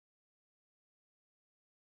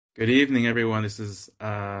Good evening, everyone. This is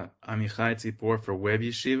Amichai Tzipor for Web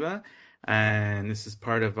Yeshiva, and this is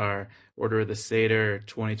part of our Order of the Seder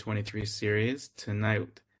 2023 series.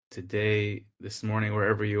 Today, this morning,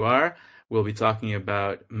 wherever you are, we'll be talking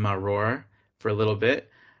about Maror for a little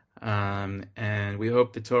bit, and we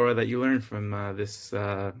hope the Torah that you learn from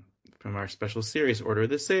from our special series, Order of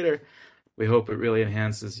the Seder, we hope it really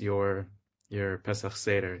enhances your Pesach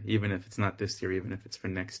Seder, even if it's not this year, even if it's for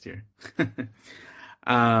next year.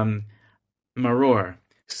 Um, Maror.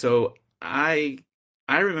 So I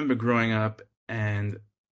remember growing up and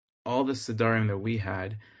all the Sedarim that we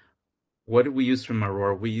had. What did we use from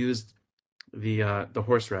Maror? We used the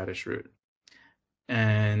horseradish root,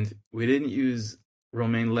 and we didn't use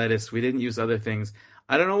romaine lettuce. We didn't use other things.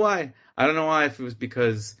 I don't know why. I don't know why. If it was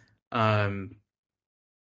because um,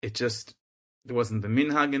 it just there wasn't the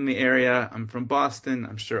minhag in the area. I'm from Boston.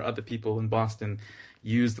 I'm sure other people in Boston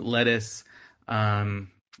used lettuce,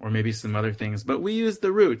 or maybe some other things, but we used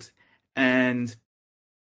the root. And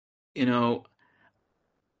you know,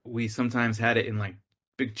 we sometimes had it in like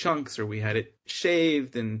big chunks, or we had it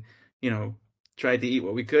shaved, and you know, tried to eat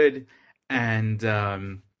what we could. And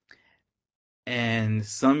and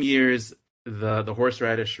some years the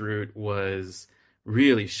horseradish root was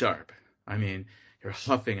really sharp. I mean, you're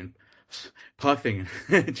huffing and puffing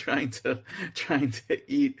and trying to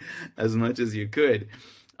eat as much as you could.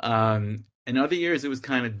 And other years it was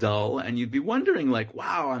kind of dull, and you'd be wondering like,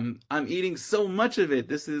 wow, I'm eating so much of it.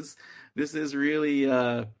 This is really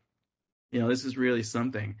this is really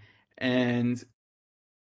something. And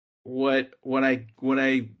what I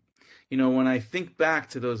when I think back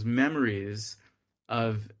to those memories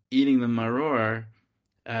of eating the maror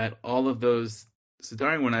at all of those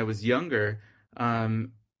sedarim when I was younger,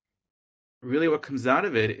 really what comes out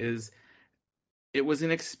of it is it was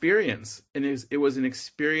an experience, and it was an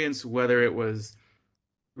experience whether it was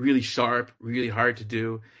really sharp, really hard to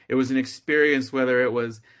do. It was an experience whether it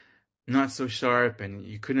was not so sharp and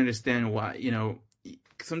you couldn't understand why.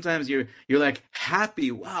 Sometimes you're like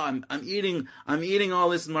happy, wow, I'm eating all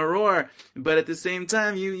this maror, but at the same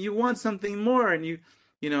time you want something more, and you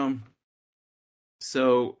know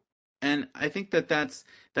so. And I think that's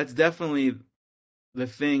definitely the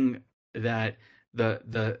thing that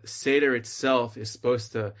the Seder itself is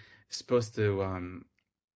supposed to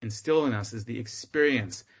instill in us, is the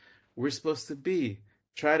experience. We're supposed to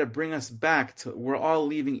try to bring us back to, we're all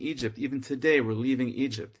leaving Egypt. Even today, we're leaving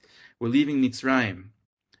Egypt. We're leaving Mitzrayim.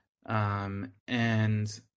 And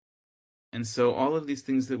so all of these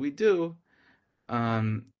things that we do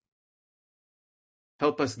um,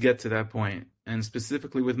 help us get to that point. And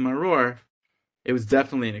specifically with Maror, it was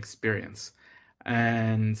definitely an experience.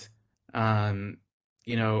 And and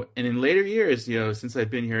in later years, since I've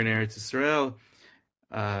been here in Eretz Israel,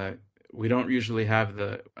 uh, we don't usually have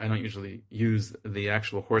I don't usually use the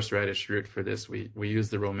actual horseradish root for this. We use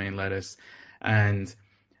the romaine lettuce, and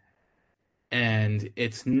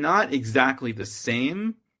it's not exactly the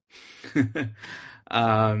same.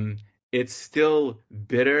 um, it's still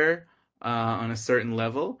bitter on a certain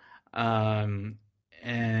level, um,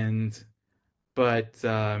 and but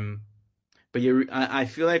I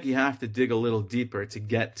feel like you have to dig a little deeper to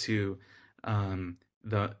get to um,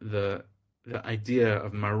 the idea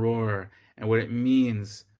of maror and what it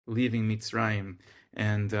means leaving Mitzrayim,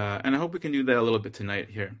 and I hope we can do that a little bit tonight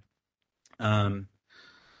here. Um,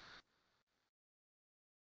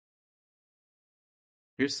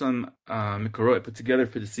 Here's some Mikorot I put together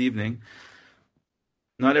for this evening.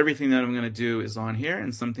 Not everything that I'm going to do is on here,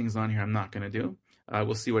 and some things on here I'm not going to do.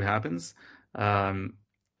 We'll see what happens. Um,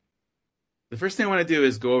 the first thing I want to do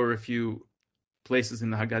is go over a few places in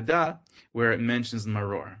the Haggadah where it mentions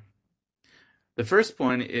Maror. The first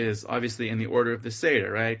one is obviously in the order of the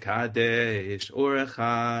Seder, right? Kadesh,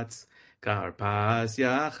 Orechatz, Karpas,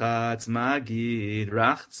 Yachatz, Magid,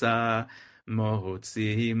 Rachza,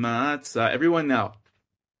 Mohotzi, Matzah. Everyone now.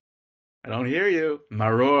 I don't hear you.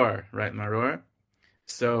 Maror, right? Maror.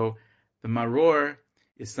 So the Maror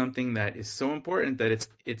is something that is so important that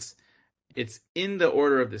it's in the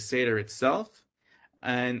order of the Seder itself.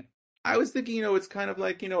 And I was thinking, it's kind of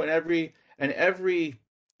like,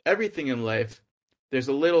 everything in life, there's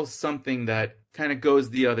a little something that kind of goes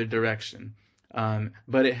the other direction.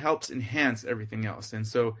 But it helps enhance everything else. And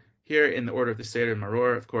so here in the order of the Seder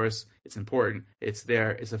Maror, of course, it's important. It's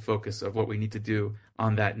there. It's a focus of what we need to do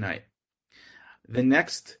on that night. The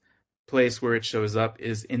next place where it shows up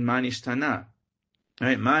is in Manishtana.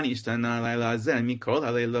 Right? Manishtana laila zeh mikol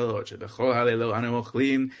halelot shebechol halelot anu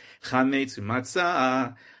ochlim chametz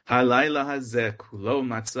umatzah halayla hazeh kulo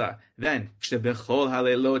matzah. Then shebechol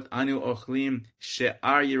halelot anu ochlim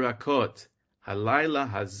she'ar yirakot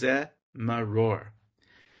Halayla hazeh maror.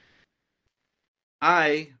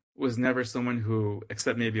 I was never someone who,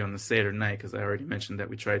 except maybe on the Seder night, because I already mentioned that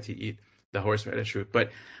we tried to eat the horseradish root,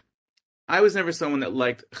 but I was never someone that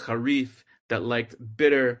liked charif, that liked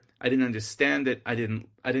bitter. I didn't understand it. I didn't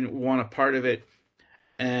want a part of it.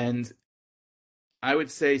 And I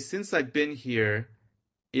would say since I've been here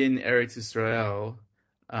in Eretz Israel,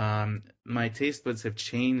 my taste buds have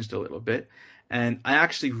changed a little bit, and I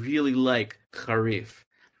actually really like charif.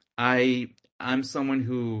 I I'm someone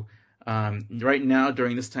who right now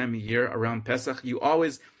during this time of year around Pesach, you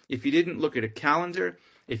always, if you didn't look at a calendar,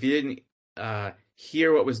 if you didn't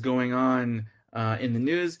hear what was going on in the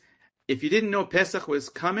news, if you didn't know Pesach was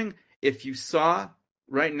coming, if you saw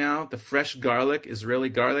right now the fresh garlic, Israeli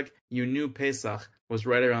garlic, you knew Pesach was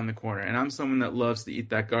right around the corner. And I'm someone that loves to eat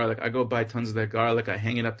that garlic. I go buy tons of that garlic. I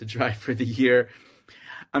hang it up to dry for the year.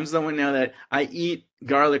 I'm someone now that I eat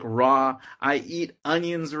garlic raw. I eat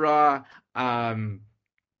onions raw. Um,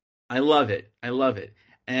 I love it. I love it.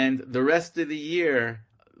 And the rest of the year,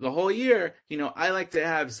 the whole year, I like to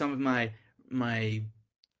have some of my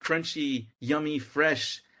crunchy, yummy,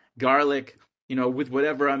 fresh garlic, with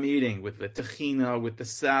whatever I'm eating, with the tahina, with the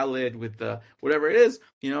salad, with the whatever it is,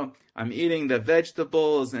 I'm eating the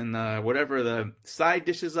vegetables and whatever the side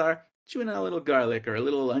dishes are, chewing on a little garlic or a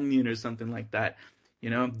little onion or something like that.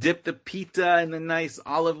 Dip the pita in the nice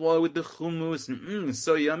olive oil with the hummus, and it's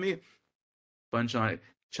so yummy. Bunch on it,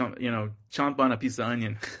 chomp on a piece of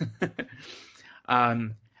onion.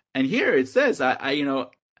 um, and here it says, I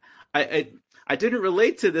I didn't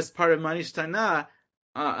relate to this part of Manish Tana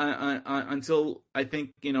until I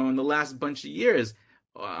think in the last bunch of years.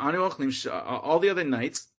 All the other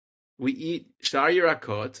nights we eat shar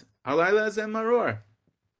yirakot, halayla zeh maror,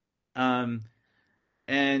 um,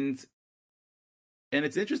 and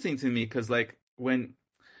it's interesting to me because like when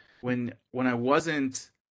I wasn't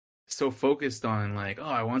so focused on like, oh,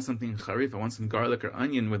 I want something charif, I want some garlic or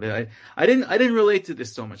onion with it. I didn't relate to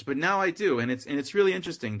this so much, but now I do, and it's really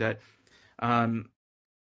interesting that um,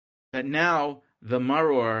 that now the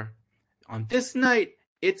maror on this night,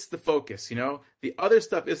 it's the focus. The other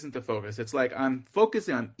stuff isn't the focus. It's like I'm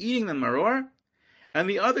focusing on eating the maror, and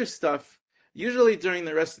the other stuff. Usually during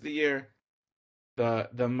the rest of the year, the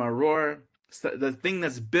maror, the thing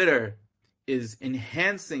that's bitter, is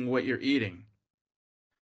enhancing what you're eating.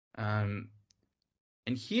 And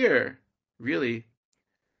here, really,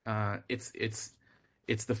 it's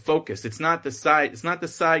the focus. It's not the side. It's not the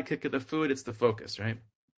sidekick of the food. It's the focus, right?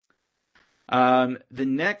 The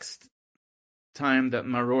next time that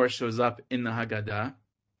maror shows up in the Haggadah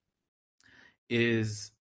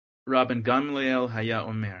is Rabban Gamliel Haya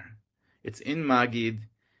Omer. It's in Magid.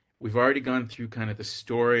 We've already gone through kind of the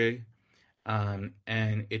story, and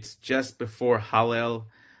it's just before Hallel.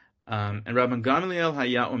 And Rabban Gamliel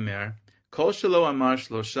Haya Omer, Kol shelo amar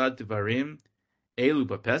shlosha dvarim elu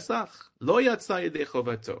b'Pesach lo yatsa yedei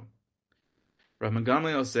chovato. Rabban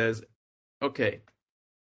Gamliel says, okay,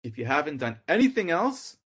 if you haven't done anything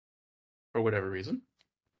else, for whatever reason,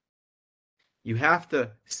 you have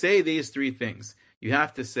to say these three things. You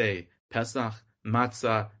have to say Pesach,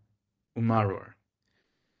 Matzah, Umaror.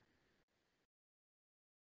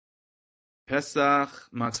 Pesach,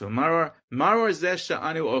 Matzah, Maror. Maror zeh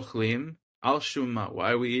she'anu ochlim al shuma.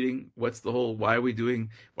 Why are we eating? Why are we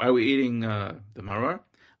eating the maror?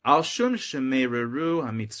 Al shum shemereru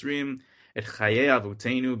hamitzrim et chayei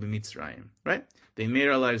avotenu b'mitzrayim. Right? They made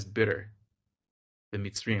our lives bitter. The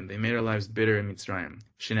mitzrim. They made our lives bitter in Mitzrayim.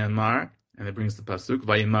 Shinamar, and it brings the pasuk,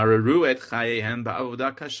 vayimareru et chayehem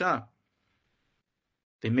ba'avodah kasha.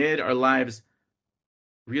 They made our lives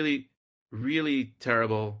really, really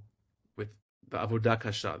terrible with the avodah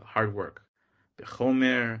kasha, the hard work.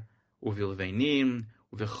 Bechomer, uvilveinim,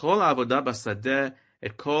 uvechol avodah basadeh,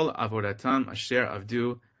 et kol avodatam asher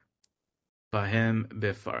avdu bahem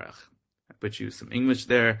befarach. I put you some English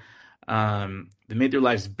there. They made their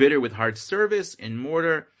lives bitter with hard service in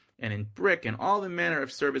mortar and in brick and all the manner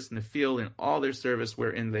of service in the field and all their service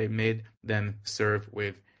wherein they made them serve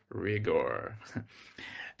with rigor.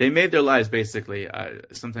 They made their lives basically.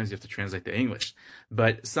 Sometimes you have to translate the English,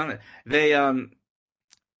 but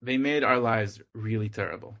they made our lives really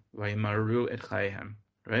terrible. Vayimaru et chayehem,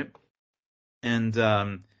 right? And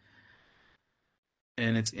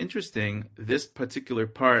it's interesting. This particular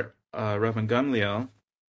part, Rabban Gamliel.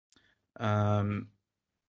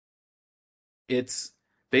 It's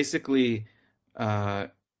basically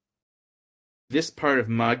this part of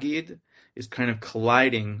Magid is kind of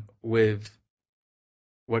colliding with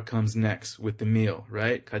what comes next with the meal,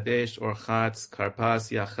 right? Kadesh, Orchatz,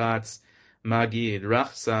 Karpas, Yachatz, Magid,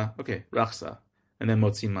 Rachsa. Okay, Rachsa, and then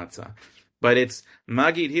Motzi Matzah. But it's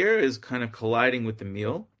Magid here is kind of colliding with the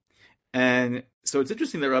meal. And so it's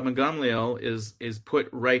interesting that Rabban Gamliel is put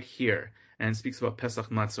right here and speaks about Pesach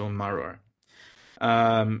Matzah and Maror.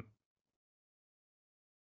 And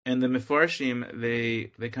the Mefarshim, they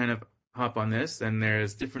kind of hop on this, and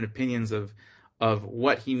there's different opinions of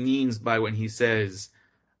what he means by when he says,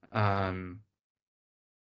 what's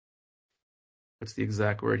the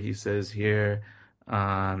exact word he says here?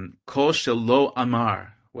 Kol shelo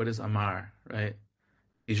amar. What is amar, right?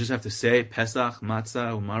 You just have to say Pesach,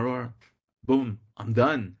 Matzah, Umaror. Boom, I'm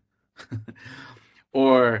done.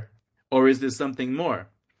 or is there something more?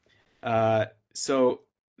 So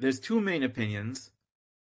there's two main opinions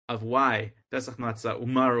of why Pesach, Matzah,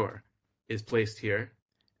 Umaror is placed here,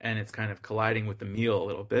 and it's kind of colliding with the meal a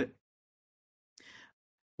little bit.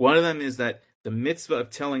 One of them is that the mitzvah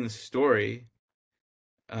of telling the story,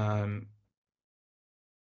 the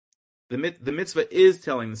mitzvah is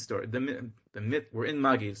telling the story. We're in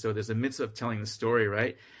Magid, so there's a mitzvah of telling the story,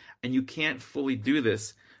 right? And you can't fully do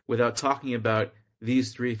this without talking about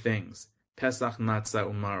these three things: Pesach,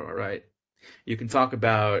 Matzah, Umaror, right? You can talk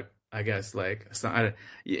about, I guess, like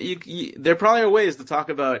there probably are ways to talk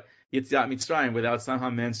about Yetziat Mitzrayim without somehow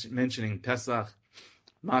mentioning Pesach,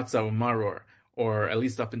 Matzah, Maror, or at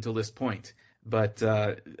least up until this point. But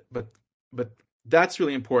that's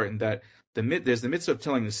really important. That there's the mitzvah of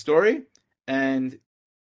telling the story, and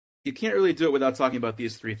you can't really do it without talking about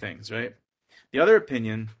these three things, right? The other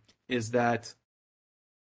opinion is that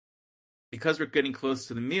because we're getting close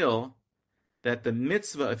to the meal, that the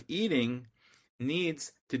mitzvah of eating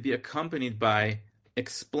needs to be accompanied by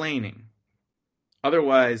explaining.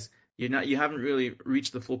 Otherwise, you haven't really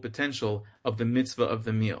reached the full potential of the mitzvah of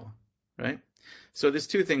the meal, right? So there's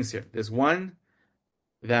two things here. There's one,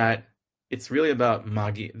 that it's really about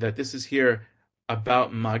Magid, that this is here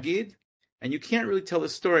about Magid, and you can't really tell the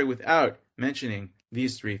story without mentioning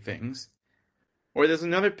these three things. Or there's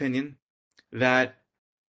another opinion that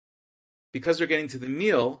because we're getting to the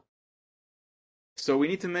meal, so we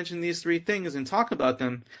need to mention these three things and talk about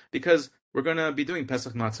them because we're going to be doing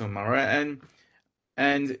Pesach, Matzah, and Maror,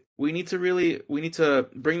 and we need to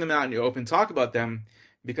bring them out in the open, talk about them,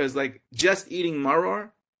 because like just eating Maror,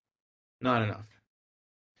 not enough.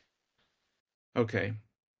 Okay.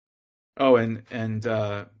 Oh, and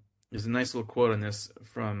there's a nice little quote on this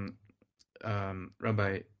from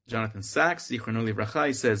Rabbi Jonathan Sachs, Zichrono Livracha.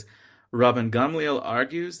 He says, Rabban Gamliel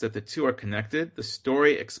argues that the two are connected. The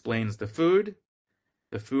story explains the food.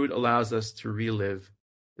 The food allows us to relive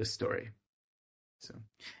the story. So,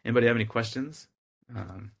 anybody have any questions?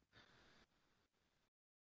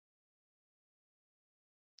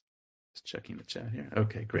 Just checking the chat here.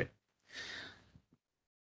 Okay, great.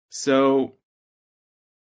 So,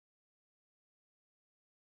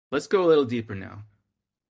 let's go a little deeper now.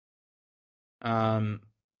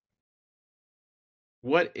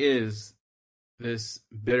 What is this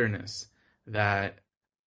bitterness that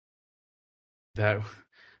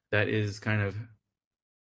is kind of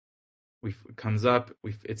comes up?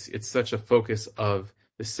 It's such a focus of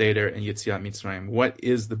the Seder and Yetziat Mitzrayim. What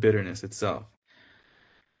is the bitterness itself?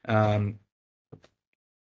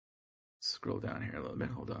 Scroll down here a little bit.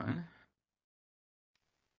 Hold on.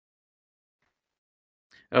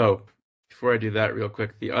 Oh, before I do that, real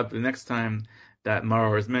quick, the next time that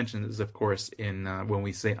Maror is mentioned is, of course, in when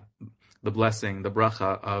we say the blessing, the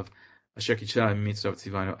bracha of Asher Kitzah Mitzvah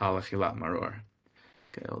Tzivanu Al Achilat Maror.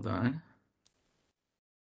 Okay, hold on.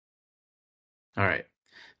 All right.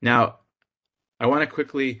 Now, I want to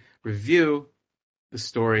quickly review the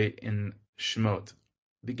story in Shemot,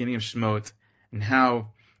 beginning of Shemot, and how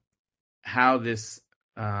this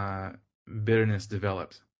bitterness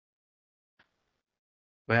developed.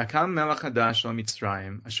 Vayakam melech hadash al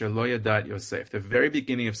Mitzrayim asher lo yadat Yosef. The very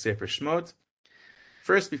beginning of Sefer Shemot.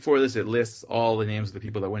 First, before this, it lists all the names of the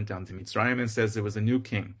people that went down to Mitzrayim and says there was a new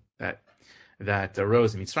king that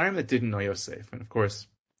arose in Mitzrayim that didn't know Yosef. And of course,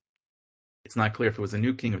 it's not clear if it was a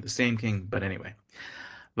new king or the same king, but anyway.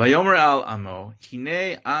 Vayomer al amo,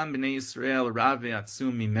 hine am bnei Yisrael rave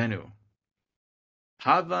atzum mimenu.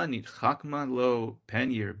 Hava nidchakma lo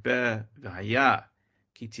pen yirbeh v'haya.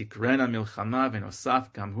 Ki tikrena milchama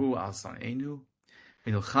v'nosaf gamhu al sanenu.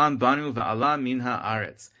 V'nilcham banu v'ala min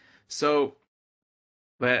ha'aretz. So,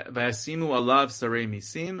 v'yasimu alav sarei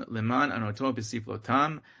misim, leman anoto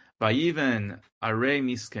b'siflotam, v'yiven arei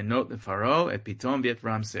miskenot lefaro, et pitom v'et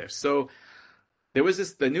ramser. So, there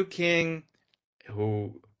was the new king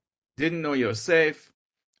who didn't know Yosef,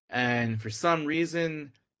 and for some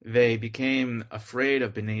reason they became afraid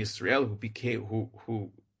of Bnei Yisrael,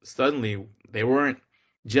 who suddenly they weren't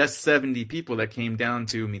just 70 people that came down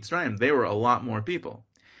to Mitzrayim. They were a lot more people,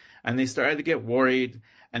 and they started to get worried,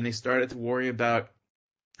 and they started to worry about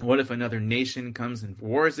what if another nation comes and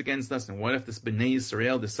wars against us, and what if this Bnei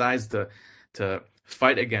Yisrael decides to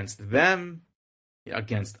fight against them,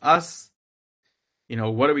 against us?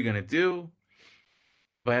 What are we going to do?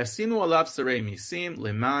 Vayasinu alav sarei misim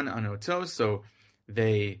leman anoto. So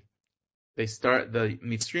the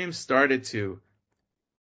Mitzrayim started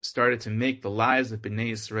to make the lives of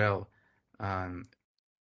Bnei Israel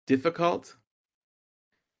difficult.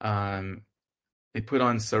 They put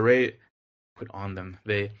on them.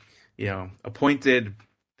 They, appointed.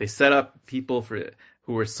 They set up people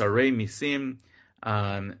who were sarei misim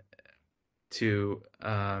to.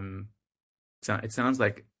 It sounds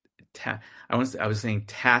like I was saying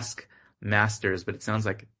task masters, but it sounds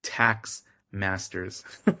like tax masters.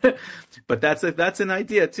 But that's an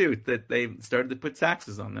idea too, that they started to put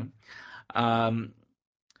taxes on them.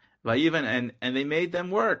 And they made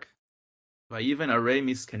them work. Vayivan arei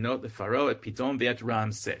miskenot lefaro et Pitom ve'et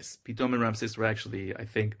Ramses. Pitom and Ramses were actually, I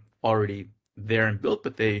think, already there and built,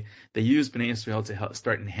 but they used Bnei Israel to help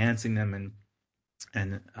start enhancing them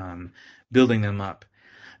and building them up.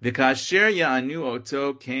 V'kasher ya'anu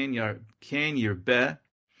oto ken yirbeh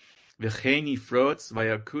v'chein yifrotz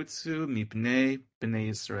vayakutzu mipnei Bnei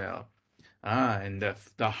Israel. And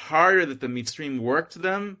the harder that the Mitzrayim worked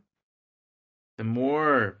them, the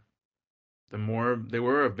more they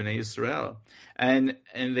were of Bnei Israel, and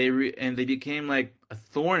they became like a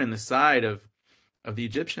thorn in the side of the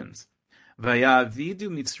Egyptians. Vayavidu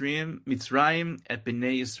Mitzrayim et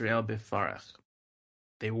Bnei Israel befarach.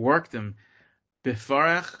 They worked them.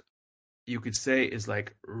 Befarach, you could say, is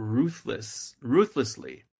like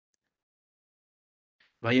ruthlessly.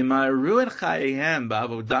 Vayimaru et chayehem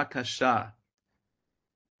ba'avodah kasha.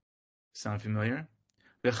 Sound familiar?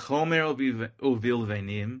 V'chomer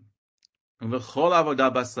uvilvenim. V'chol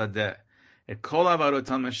avodah basadeh. Et kol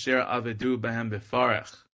avodotam asher avedu behem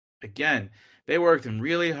befarach. Again, they worked them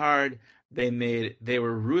really hard. They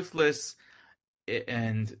were ruthless,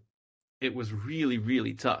 and it was really,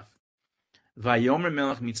 really tough. Vayomer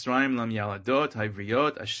melech Mitzrayim lam yaladot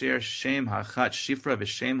havriyot asher shem hachat shifra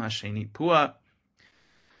v'shem hasheni pua.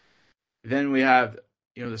 Then we have,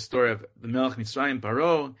 the story of the melech Mitzrayim,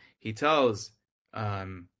 Maror. He tells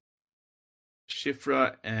Shifra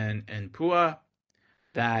and Pua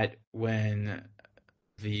that when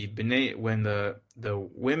the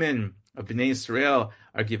women of Bnei Israel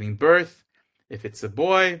are giving birth, if it's a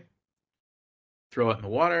boy, throw it in the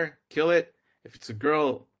water, kill it. If it's a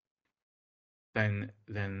girl, then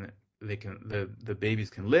they can the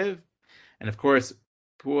babies can live. And of course,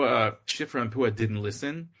 Shifra and Pua didn't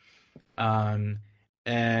listen. And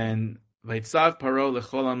Vaitzav Paro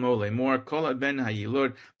lechol amo lemor kol ben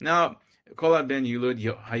hayilud. Now, kol ben yilud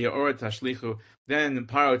hayaor tashlichu. Then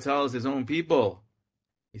Paro tells his own people,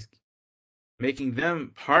 he's making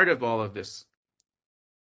them part of all of this,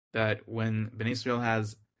 that when Ben Israel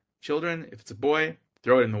has children, if it's a boy,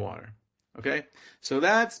 throw it in the water. Okay? So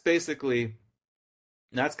that's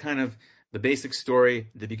kind of the basic story,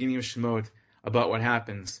 the beginning of Shemot, about what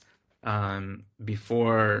happens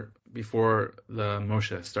before the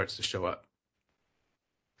Moshe starts to show up.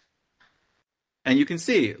 And you can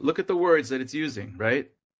see, look at the words that it's using, right?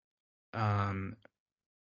 You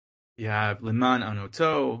have Leman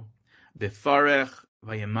Anoto, Befarech,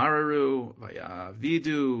 Vayamararu,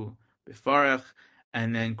 Vayavidu, Befarech,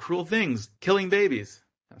 and then cruel things, killing babies.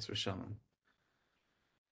 That's for Shalom.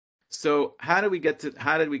 So how did we get to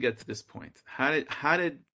this point? How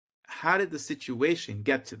did the situation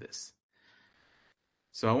get to this?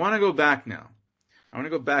 So I want to go back now. I want to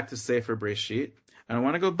go back to Sefer Breshit, and I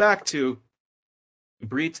want to go back to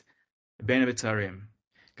Brit Bein HaBetarim,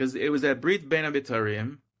 because it was at Brit Bein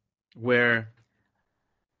HaBetarim where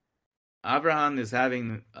Abraham is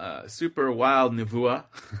having a super wild nevuah,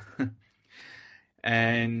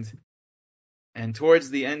 and towards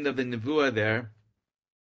the end of the nevuah there,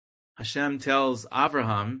 Hashem tells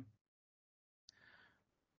Abraham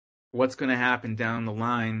what's going to happen down the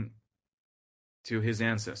line to his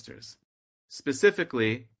ancestors.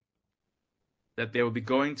 Specifically, that they will be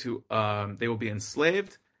they will be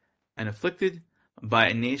enslaved and afflicted by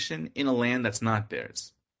a nation in a land that's not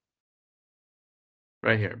theirs.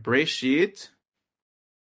 Right here, Breshit,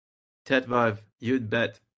 Tet Vav, Yud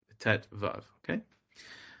Bet, Tet Vav. Okay.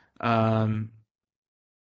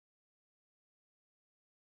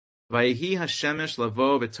 Vayihi Hashemesh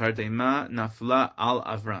lavo v'tardema nafla al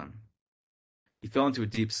Avram. He fell into a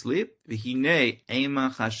deep sleep. V'hinei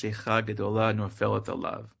ema chashecha gedola nofelet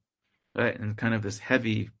alav. Right, and kind of this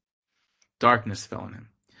heavy darkness fell on him.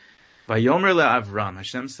 Vayomer leAvram.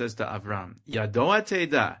 Hashem says to Avram, Yadoa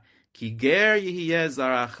teda Ki ger yihiyeh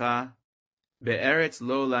zaracha be'eretz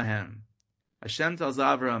lo lahem. Hashem tells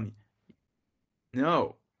Avram,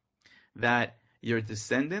 no, that your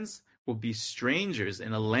descendants will be strangers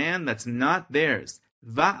in a land that's not theirs.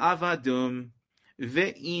 Va'avadum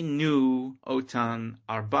ve'inu otan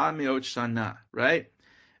arba meot shana. Right?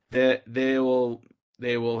 They will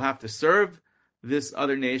have to serve this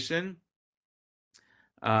other nation,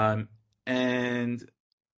 um, and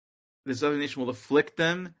this other nation will afflict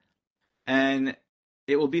them, and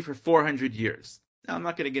it will be for 400 years. Now, I'm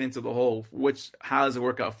not going to get into the whole how does it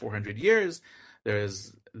work out 400 years.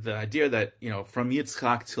 There's the idea that, from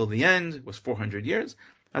Yitzchak till the end was 400 years.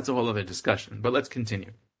 That's a whole other discussion, but let's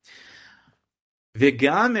continue.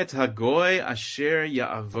 V'gam et hagoy asher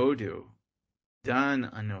ya'avodu dan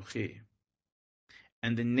anochi.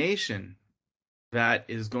 And the nation that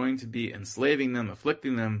is going to be enslaving them,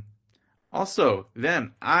 afflicting them, also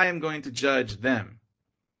them, I am going to judge them.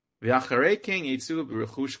 And afterwards,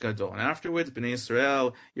 Bnei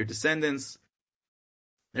Israel, your descendants,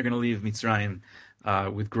 they're going to leave Mitzrayim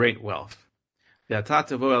with great wealth. And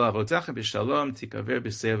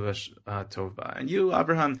you,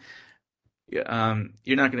 Abraham, you're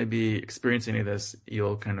not going to be experiencing any of this.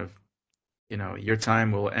 You'll kind of, your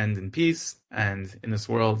time will end in peace and in this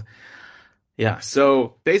world. Yeah,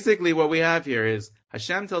 so basically what we have here is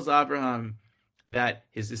Hashem tells Abraham that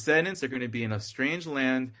his descendants are going to be in a strange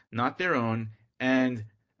land, not their own, and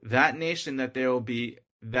that nation that there will be,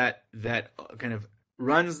 that kind of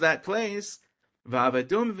runs that place,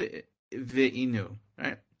 va'avadum ve'inu,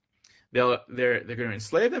 right? They're going to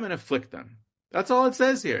enslave them and afflict them. That's all it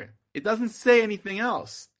says here. It doesn't say anything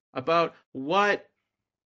else about what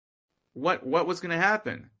was going to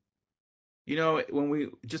happen.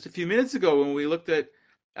 Just a few minutes ago when we looked at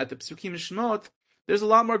the Psukim Shmot, there's a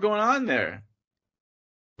lot more going on there.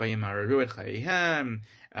 Vayimareru et chayihem,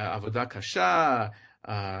 avodah kasha,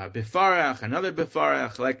 befarach, another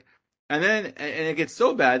befarach, and it gets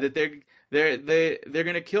so bad that they're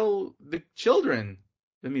going to kill the children,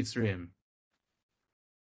 the Mitzrayim.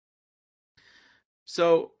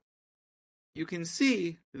 So you can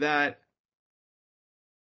see that.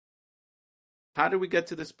 How do we get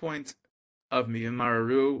to this point of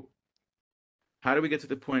Miyamaru? How do we get to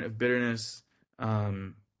the point of bitterness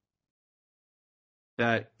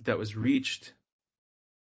that was reached?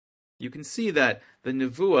 You can see that the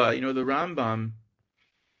Nevuah,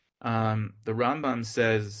 the Rambam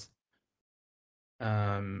says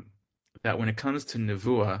that when it comes to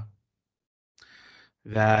Nevuah,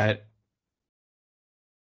 that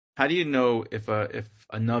how do you know if a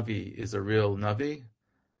Navi is a real Navi?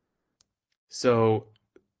 So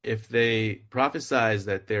if they prophesize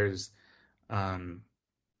that there's,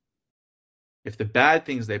 if the bad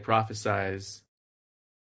things they prophesize,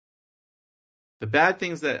 the bad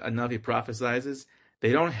things that a Navi prophesizes,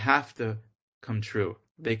 they don't have to come true.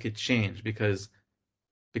 They could change because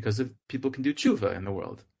of people can do tshuva in the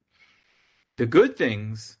world. The good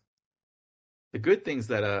things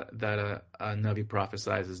that a Navi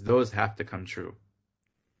prophesizes, those have to come true.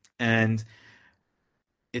 And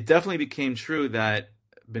it definitely became true that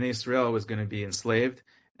Bnei Israel was going to be enslaved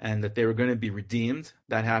and that they were going to be redeemed.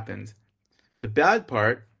 That happened. The bad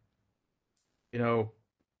part, it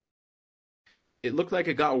looked like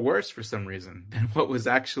it got worse for some reason than what was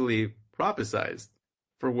actually prophesized,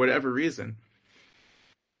 for whatever reason.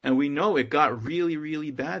 And we know it got really,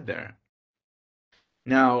 really bad there.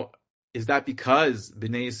 Now, is that because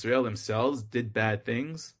Bnei Israel themselves did bad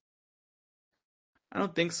things? I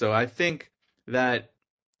don't think so. I think that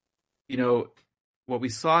what we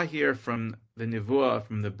saw here from the Nevuah,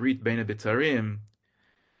 from the Brit Bein HaBitarim,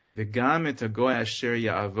 V'gam et hagoy asher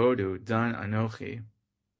ya'avodu dan anochi.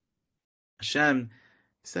 Hashem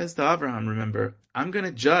says to Abraham, remember, I'm going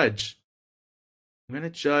to judge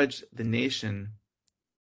the nation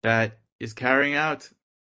that is carrying out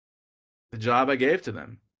the job I gave to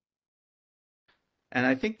them. And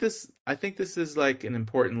I think this is like an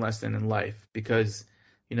important lesson in life, because,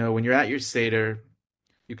 when you're at your Seder,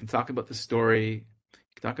 you can talk about the story. You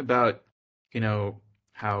can talk about,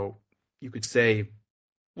 how you could say it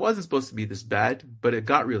wasn't supposed to be this bad, but it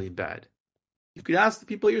got really bad. You could ask the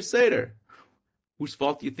people at your Seder, whose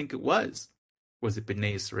fault do you think it was? Was it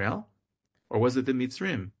Bnei Israel? Or was it the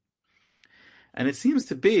Mitzrayim? And it seems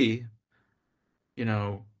to be,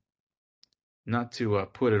 not to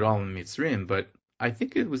put it all in the Mitzrayim, but I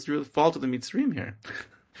think it was the fault of the Mitzrayim here.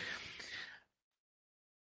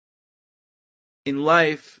 In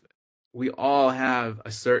life, we all have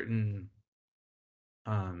a certain,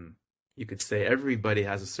 you could say everybody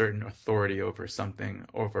has a certain authority over something,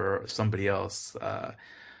 over somebody else.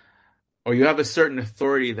 or you have a certain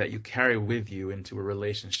authority that you carry with you into a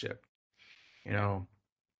relationship. You know,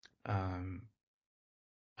 um,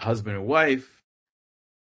 husband and wife,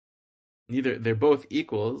 neither they're both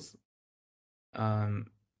equals, um,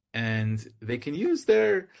 and they can use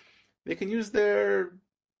their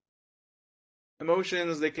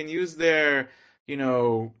emotions, they can use their, you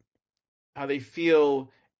know, how they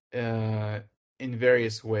feel uh, in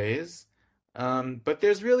various ways. But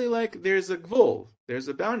there's really like there's a gvul, there's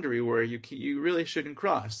a boundary where you really shouldn't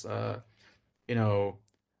cross. You know,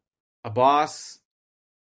 a boss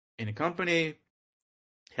in a company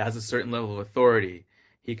has a certain level of authority.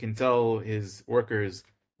 He can tell his workers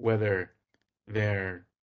whether they're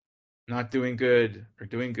not doing good or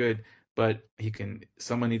doing good, but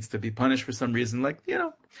someone needs to be punished for some reason. Like, you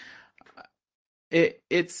know,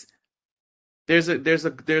 it's there's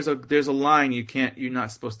a line you're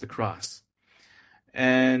not supposed to cross.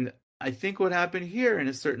 And I think what happened here in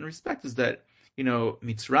a certain respect is that, you know,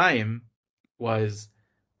 Mitzrayim was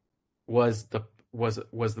was the was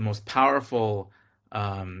the most powerful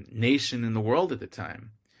nation in the world at the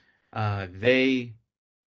time. They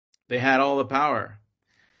had all the power,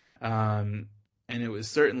 um, and it was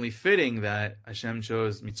certainly fitting that Hashem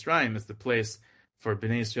chose Mitzrayim as the place for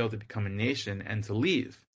Bnei Israel to become a nation and to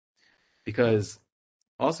leave, because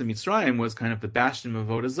also Mitzrayim was kind of the bastion of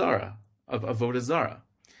Avodah Zarah,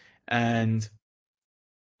 and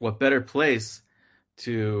what better place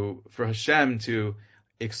for Hashem to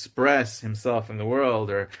express Himself in the world,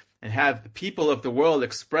 or and have the people of the world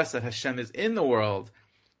express that Hashem is in the world.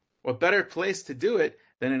 What better place to do it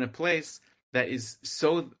than in a place that is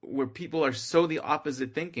so where people are so the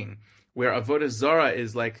opposite thinking, where Avodah Zarah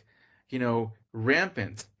is like, you know,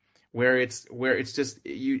 rampant, where it's just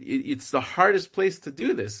it's the hardest place to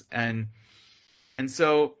do this, and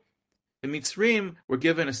so the Mitzrim were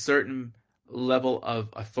given a certain level of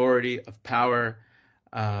authority, of power,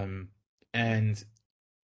 um, and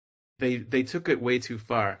they took it way too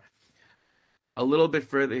far. A little bit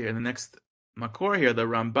further here, in the next Makor here, the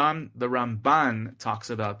Ramban talks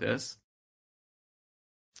about this,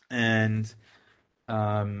 and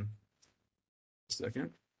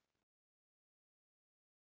second,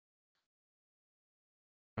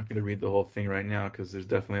 I'm not going to read the whole thing right now because there's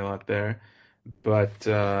definitely a lot there, but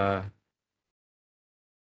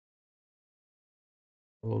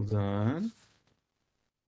hold on.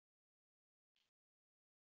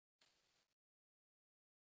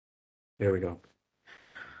 There we go.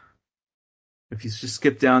 If you just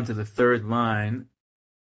skip down to the third line,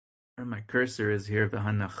 where my cursor is here,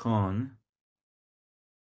 V'hanachon,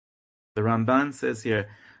 the Ramban says here,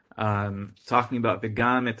 talking about the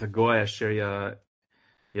Gam et Hagoy Asher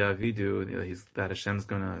Yavidu, that Hashem's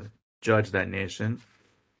going to judge that nation.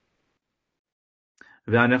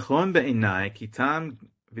 V'hanachon be'inai kitam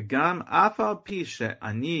v'gam afal pi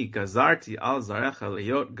she'ani gazarti al zarecha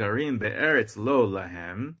liyot garim be'eretz lo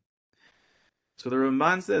lahem. So the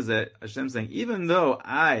Ramban says that Hashem's saying, even though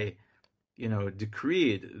I, you know,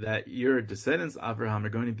 decreed that your descendants, Abraham, are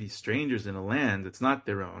going to be strangers in a land that's not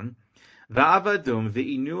their own, va'avadum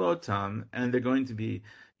ve'inu otam, and they're going to be,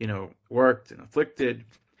 you know, worked and afflicted.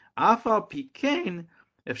 Afal pikein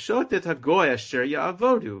efshotet hagoy asher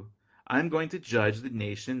ya'avodu. I'm going to judge the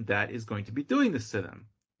nation that is going to be doing this to them.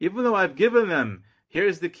 Even though I've given them,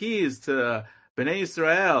 here's the keys to Bnei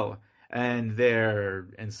Israel and their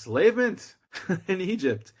enslavement in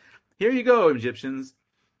Egypt. Here you go, Egyptians.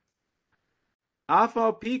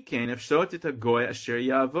 Afal pikein efshotet hagoy asher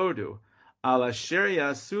ya'avodu. Al asher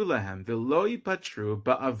ya'asu lahem v'lo yipatru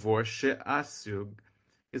ba'avor she'asu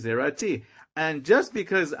gezerati. And just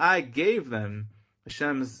because I gave them,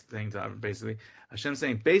 Hashem's saying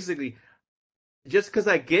basically, just because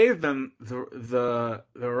I gave them the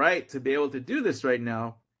right to be able to do this right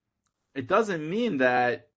now, it doesn't mean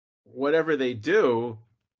that whatever they do,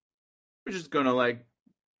 we're just gonna like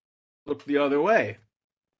look the other way.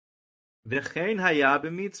 V'chein haya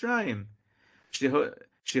b'Mitzrayim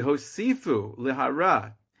shehosifu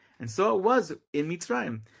lehara, and so it was in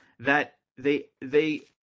Mitzrayim that they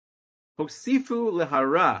hosifu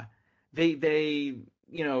lehara, they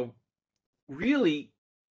you know really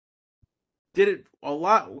did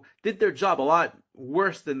their job a lot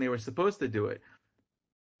worse than they were supposed to do it.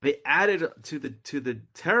 They added to the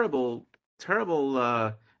terrible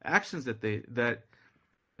actions that they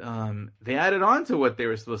added on to what they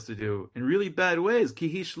were supposed to do in really bad ways.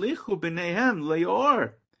 Ki hishlichu b'neihem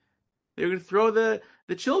leyor. They were going to throw the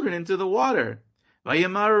children into the water.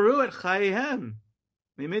 Vayamaru et chayihem.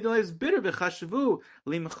 They made their lives bitter. V'chashvu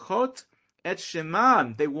limchot et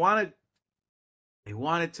shemam. They wanted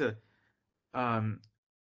to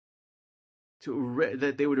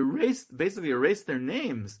that they would basically erase their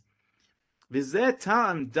names. V'zeh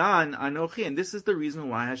tam dan anochi, and this is the reason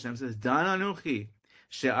why Hashem says dan anochi,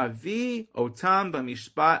 she'avi otam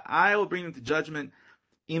b'mishpat, I will bring them to judgment.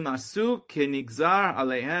 Imasu kenigzar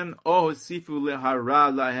alehem o hosifu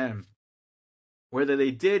lehara lahem, whether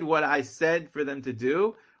they did what I said for them to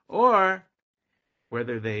do, or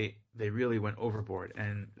whether they really went overboard,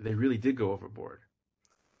 and they really did go overboard.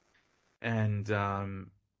 And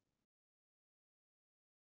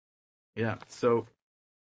so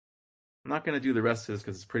I'm not going to do the rest of this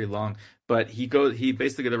because it's pretty long. But he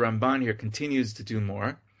basically, the Ramban here continues to do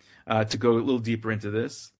more, to go a little deeper into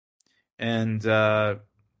this, and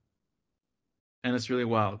it's really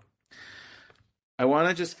wild. I want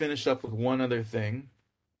to just finish up with one other thing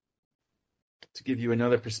to give you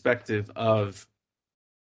another perspective of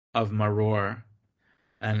Maror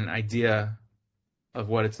and an idea of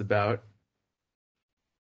what it's about.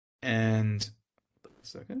 And a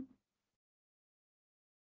second.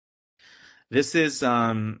 This is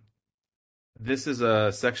a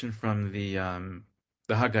section from the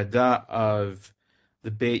Haggadah of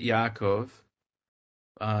the Beit Yaakov.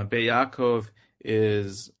 Beit Yaakov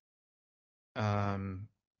is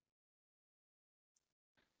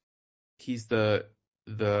he's the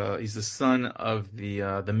son of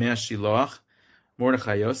the Mea Shiloach,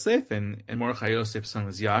 Mordechai Yosef, and Mordechai Yosef's son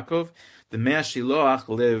was Yaakov. The Mea Shiloach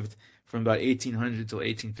lived from about 1800 till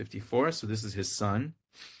 1854, so this is his son.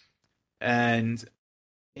 And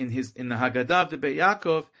in the Haggadah of the Beit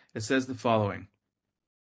Yaakov, it says the following: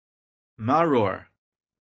 Maror,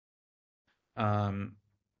 Zeh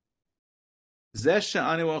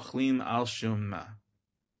she'anu ochlim al shum ma.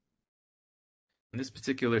 And this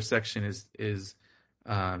particular section is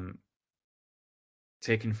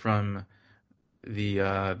taken from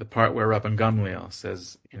the part where Rabban Gamliel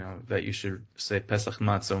says, that you should say Pesach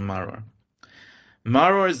Matzah Maror.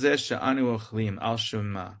 Maror zeh she'anu ochlim al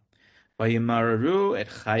shum ma. Vayimararu et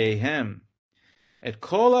chayehem, et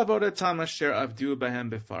kol avodatam asher avdu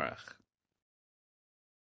bahem befarach.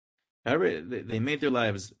 They made their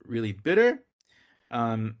lives really bitter,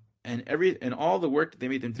 and all the work that they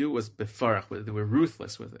made them do was befarach. They were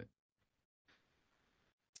ruthless with it.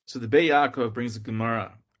 So the Beit Yaakov brings a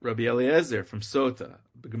Gemara. Rabbi Eliezer from Sota,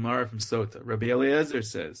 the Gemara from Sota. Rabbi Eliezer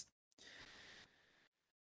says,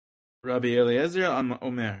 Rabbi Eliezer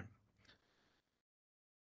Omer,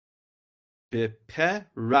 Bepeh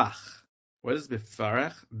rach. What is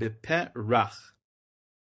befarach? Bepeh rach.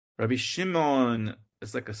 Rabbi Shimon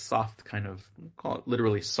is like a soft kind of, we'll call it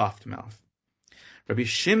literally soft mouth. Rabbi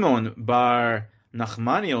Shimon bar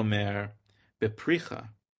Nachmani Omer bepricha,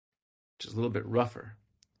 which is a little bit rougher.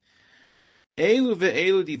 Elu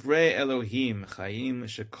ve'elu divrei Elohim chayim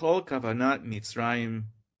shekol kavanat Mitzrayim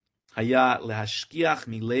haya lehashkiach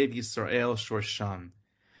milev Yisrael shorsham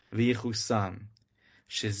v'yichusam.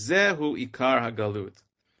 Shezehu ikar hagalut.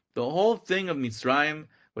 The whole thing of Mitzrayim,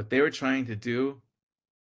 what they were trying to do,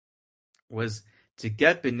 was to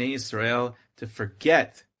get Bnei Yisrael to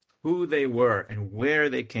forget who they were and where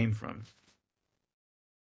they came from.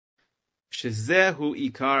 Shezehu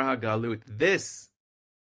ikar hagalut. This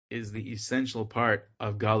is the essential part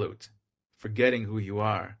of galut, forgetting who you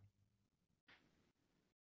are.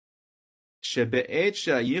 Shebe'et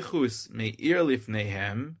she'ayichus me'ir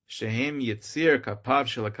lifnehem, shehem yitzir kapav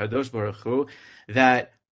shel HaKadosh Baruch Hu,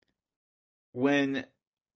 that when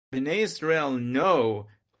Bnei Israel know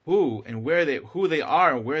who they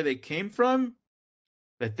are and where they came from,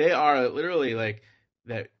 that they are literally like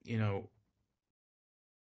that.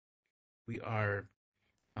 We are,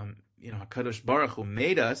 HaKadosh Baruch Hu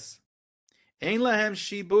made us. Ein lahem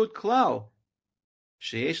shibud klal,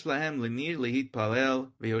 sheyesh lahem lenir lehitpalel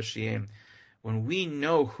v'yoshiem. When we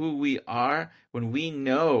know who we are, when we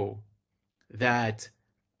know that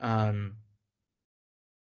that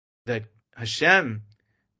Hashem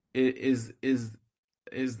is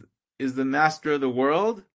the master of the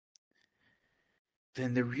world,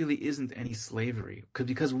 then there really isn't any slavery,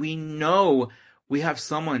 because we know we have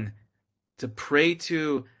someone to pray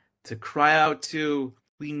to cry out to.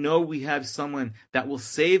 We know we have someone that will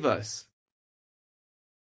save us.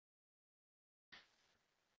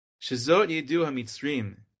 Shezot yidu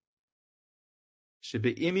hamitzrim,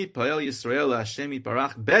 shebe'imit palel Yisrael Hashem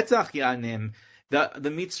yitbarach betach yanem.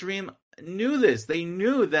 The Mitzrim knew this. They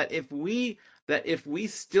knew that if we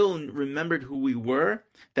still remembered who we were,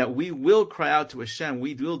 that we will cry out to Hashem,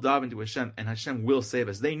 we will dive into Hashem, and Hashem will save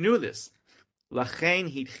us. They knew this.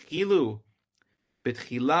 Lachein hitchilu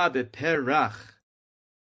betchila beperach,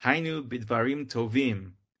 hainu bidvarim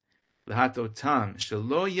tovim, lahatotam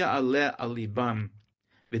shelo ya'aleh alibam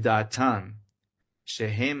v'da'atam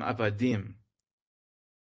shehem avadim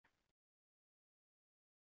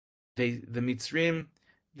the Mitzrim,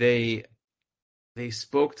 they they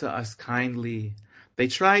spoke to us kindly. They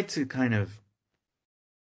tried to kind of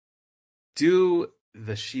do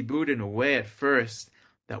the shibud in a way at first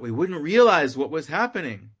that we wouldn't realize what was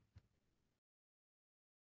happening.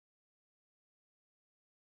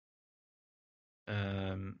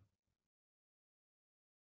 Um,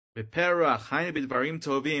 בפרח היינו בדברים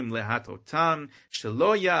טובים להטותם,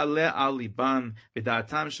 שלא יעלה על ליבם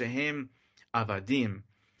בדעתם שהם עבדים.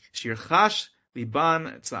 שירחש ליבם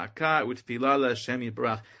צעקה ותפילה להשם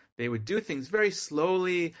יתברך. They would do things very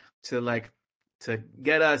slowly to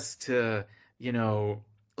get us to,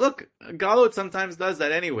 look, Galut sometimes does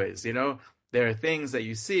that anyways, There are things that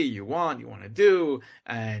you see, you want to do,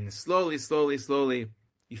 and slowly, slowly, slowly,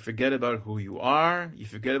 you forget about who you are. You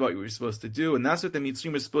forget about what you're supposed to do, and that's what the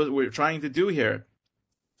Mitzrim were trying to do here.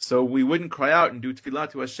 So we wouldn't cry out and do tefillah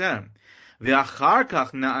to Hashem. Ve'achar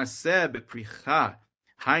kach na'aseh bepricha,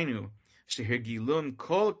 hainu shehirgilun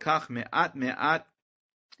kol kach me'at me'at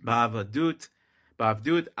ba'avdut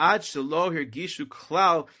ad shelo hirgishu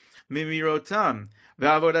klal mimirotam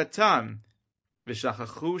ve'avodatam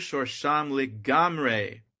ve'shachachu shorsham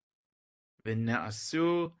legamre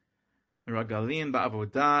ve'na'asu Ragalim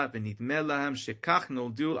ba'avodah v'nidmeh lahem shekach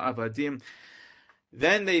noldu avadim.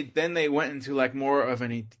 Then they went into like more of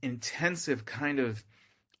an intensive kind of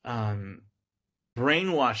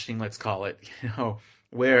brainwashing, let's call it,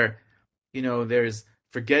 where there's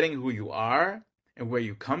forgetting who you are and where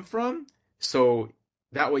you come from, so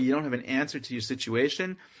that way you don't have an answer to your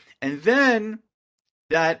situation, and then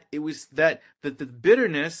that it was that the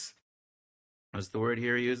bitterness was the word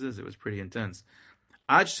here he uses. It was pretty intense.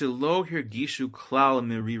 Ad shelo hirgishu klal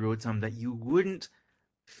mirirotam, that you wouldn't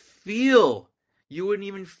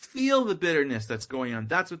even feel the bitterness that's going on.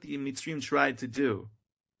 That's what the Mitzrim tried to do.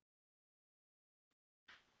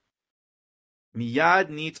 Miyad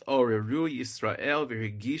nit oreru Yisrael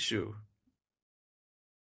v'hirgishu.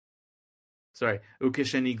 Sorry.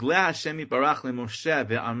 Ukeshenigle Hashem yibarach leMoshe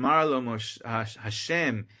ve'amar lo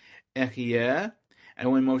Hashem echiyeh.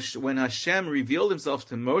 And when Hashem revealed himself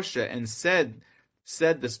to Moshe and said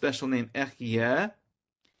the special name Echiyeh,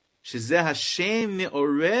 Shezeh Hashem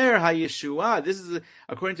Me'orer HaYeshua. This is,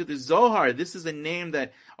 according to the Zohar, this is a name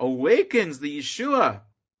that awakens the Yeshua.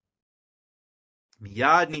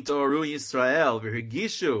 Miyad nitoru Yisrael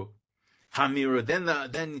v'hergishu hamiru.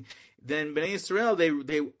 Then Bnei Yisrael,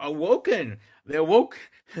 they awoken. They awoke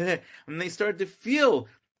and they started to feel.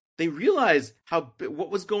 They realized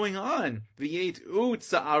what was going on. V'yet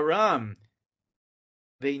u'tza'aram.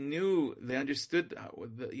 They knew, they understood,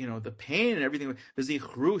 the pain and everything.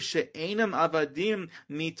 V'zichru she'enam avadim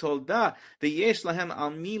mitolda v'yesh lahem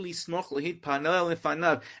al mi lismoch lahit panel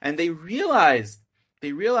lefanav. And they realized,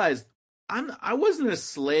 I wasn't a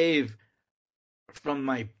slave from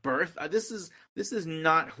my birth. This is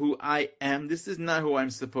not who I am. This is not who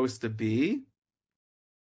I'm supposed to be.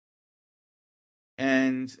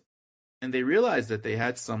 And they realized that they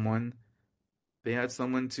had someone. They had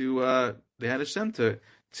Hashem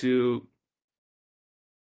to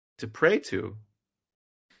pray to.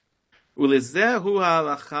 Ulezehu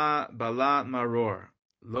halacha bala maror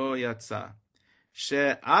lo yatsa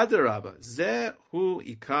she'adaraba zehu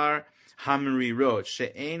ikar hamrirot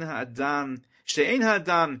she'ein ha'adam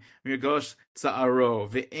mirgosh tza'aro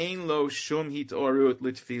ve'ein lo shum hitorut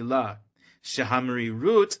litfilah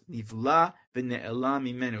shehamrirut nivla v'ne'ela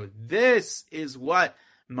mimenu. This is what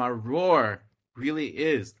maror really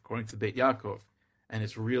is, according to Beit Yaakov, and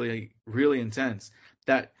it's really, really intense.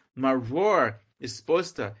 That Maror is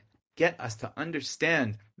supposed to get us to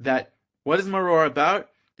understand that what is Maror about?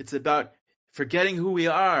 It's about forgetting who we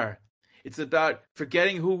are. It's about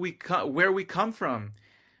forgetting where we come from.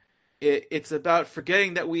 It's about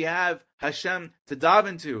forgetting that we have Hashem to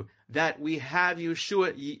daven to, that we have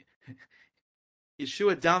Yeshua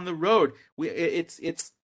down the road.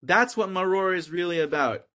 That's what Maror is really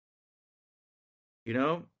about.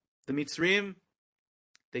 The Mitzrim,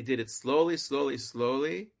 they did it slowly, slowly,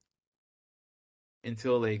 slowly,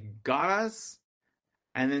 until they got us,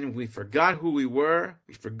 and then we forgot who we were,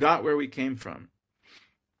 we forgot where we came from.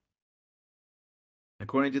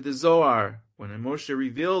 According to the Zohar, when Hashem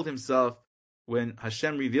revealed himself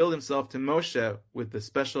to Moshe with the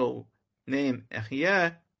special name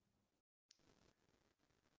Echiyeh,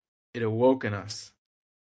 it awoke in us.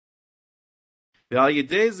 ועל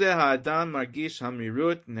ידי זה האדם מרגיש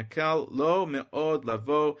המרירות, נקל לו מאוד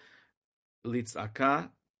לבוא לצעקה,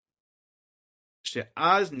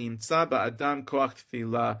 שאז נמצא באדם כוח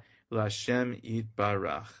תפילה להשם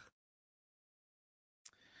יתברך.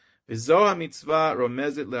 וזו המצווה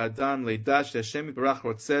רומזת לאדם לידע שהשם יתברך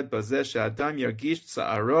רוצה בזה שהאדם ירגיש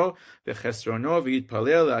צערו וחסרונו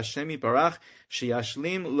ויתפלל להשם יתברך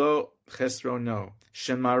שישלים לו חסרונו.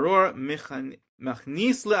 שמרור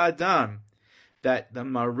מכניס לאדם, that the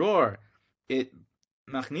maror, it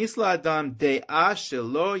מכניס לאדם דעה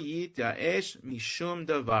שלא יתייאש משום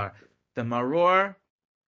דבר. The maror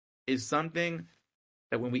is something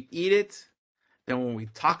that when we eat it, that when we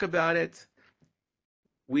talk about it,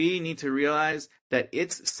 we need to realize that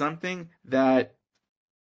it's something that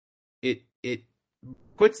it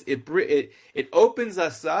opens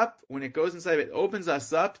us up. When it goes inside, it opens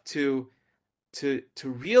us up to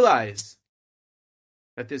realize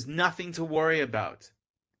that there's nothing to worry about.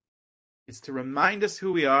 It's to remind us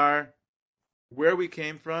who we are, where we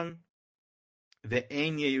came from, the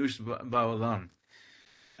ein yeush ba'olam,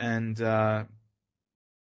 and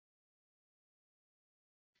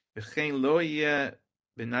v'chein lo yeh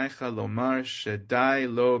b'naicha lomar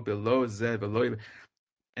shedai lo below zeh v'lo.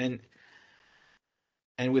 And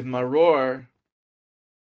with Maror,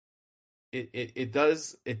 it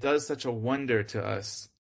does such a wonder to us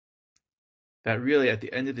that really at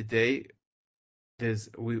the end of the day,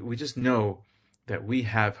 we just know that we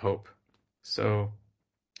have hope. So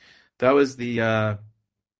that was the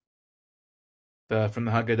from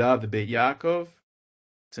the Haggadah of the Beit Yaakov.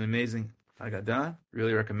 It's an amazing Haggadah.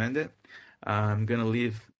 Really recommend it. I'm gonna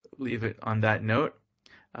leave it on that note.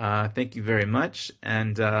 Thank you very much,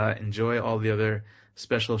 and enjoy all the other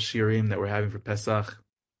special shirim that we're having for Pesach.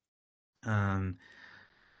 And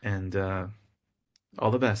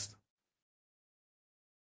all the best.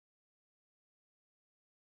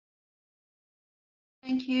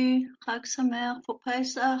 Thank you. Chag Sameach for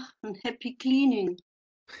Pesach and happy cleaning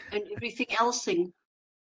and everything elsing.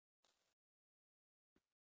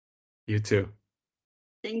 You too.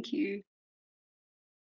 Thank you.